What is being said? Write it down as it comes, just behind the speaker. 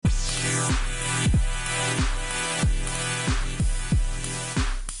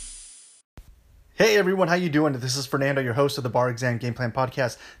Hey everyone, how you doing? This is Fernando, your host of the Bar Exam Game Plan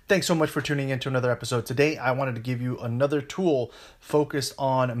Podcast. Thanks so much for tuning in to another episode. Today, I wanted to give you another tool focused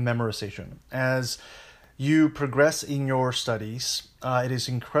on memorization. As you progress in your studies, it is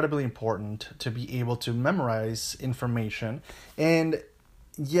incredibly important to be able to memorize information. And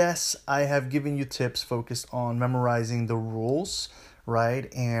yes, I have given you tips focused on memorizing the rules,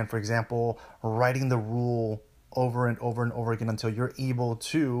 right? And for example, writing the rule over and over and over again until you're able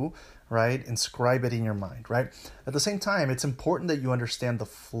to, right, inscribe it in your mind, right? At the same time, it's important that you understand the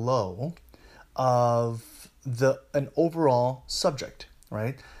flow of an overall subject,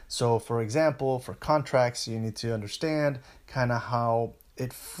 right? So for example, for contracts, you need to understand kind of how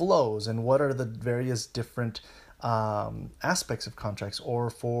it flows and what are the various different aspects of contracts. Or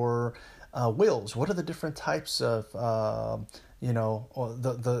for wills, what are the different types of, or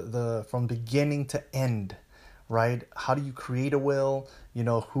the from beginning to end, right? How do you create a will?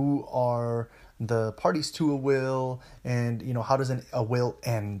 Who are the parties to a will? And, how does a will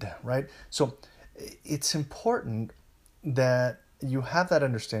end, right? So it's important that you have that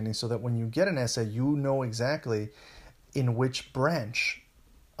understanding so that when you get an essay, you know exactly in which branch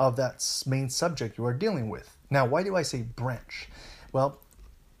of that main subject you are dealing with. Now, why do I say branch? Well,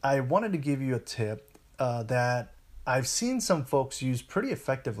 I wanted to give you a tip that I've seen some folks use pretty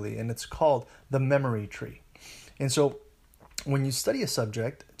effectively, and it's called the memory tree. And so when you study a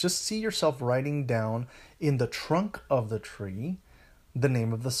subject, just see yourself writing down in the trunk of the tree the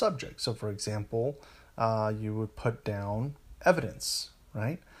name of the subject. So for example, you would put down evidence,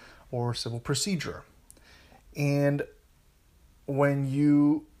 right? Or civil procedure. And when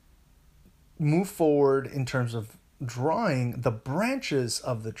you move forward in terms of drawing the branches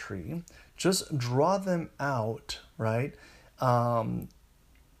of the tree, just draw them out, right?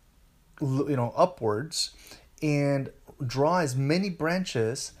 Upwards, and draw as many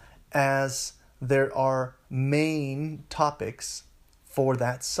branches as there are main topics for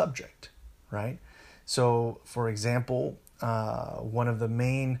that subject, right? So, for example, one of the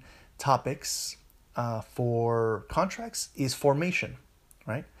main topics for contracts is formation,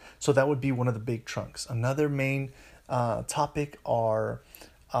 right? So that would be one of the big trunks. Another main topic is,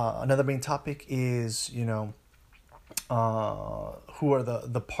 who are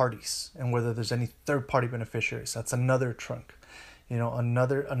the parties and whether there's any third party beneficiaries. That's another trunk.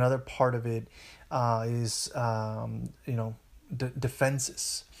 Another part of it is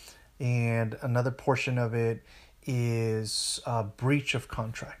defenses, and another portion of it is breach of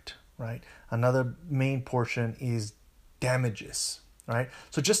contract, right? Another main portion is damages, right?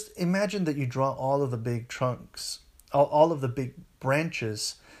 So just imagine that you draw all of the big trunks, all of the big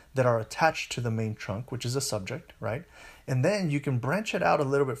branches that are attached to the main trunk, which is a subject, right? And then you can branch it out a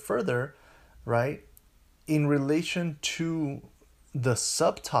little bit further, right, in relation to the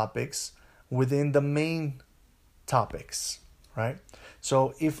subtopics within the main topics, right?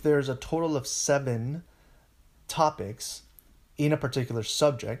 So if there's a total of 7 topics in a particular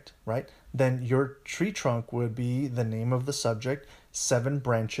subject, right, then your tree trunk would be the name of the subject, 7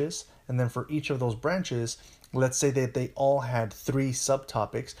 branches, and then for each of those branches, let's say that they all had 3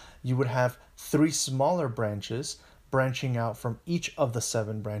 subtopics, you would have 3 smaller branches branching out from each of the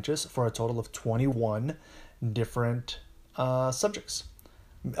 7 branches for a total of 21 different subjects.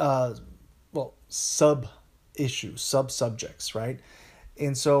 Sub-subjects, right?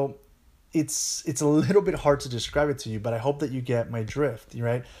 And so it's a little bit hard to describe it to you, but I hope that you get my drift,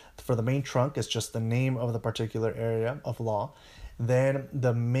 right? For the main trunk, it's just the name of the particular area of law. Then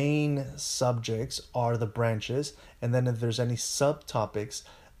the main subjects are the branches, and then if there's any subtopics,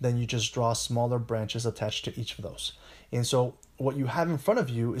 then you just draw smaller branches attached to each of those. And so what you have in front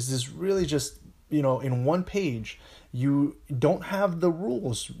of you is this really just, in one page, you don't have the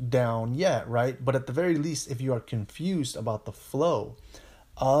rules down yet, right? But at the very least, if you are confused about the flow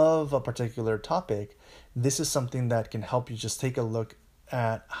of a particular topic, this is something that can help you just take a look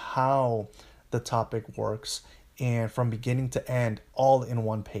at how the topic works, and from beginning to end, all in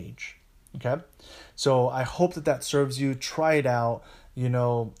one page. Okay? So I hope that serves you. Try it out,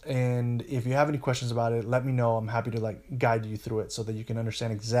 and if you have any questions about it, let me know. I'm happy to guide you through it so that you can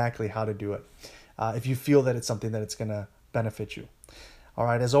understand exactly how to do it. If you feel that it's something that it's going to benefit you. All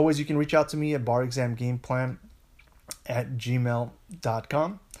right. As always, you can reach out to me at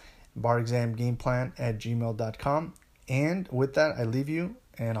barexamgameplan@gmail.com, barexamgameplan@gmail.com. And with that, I leave you,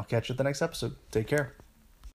 and I'll catch you at the next episode. Take care.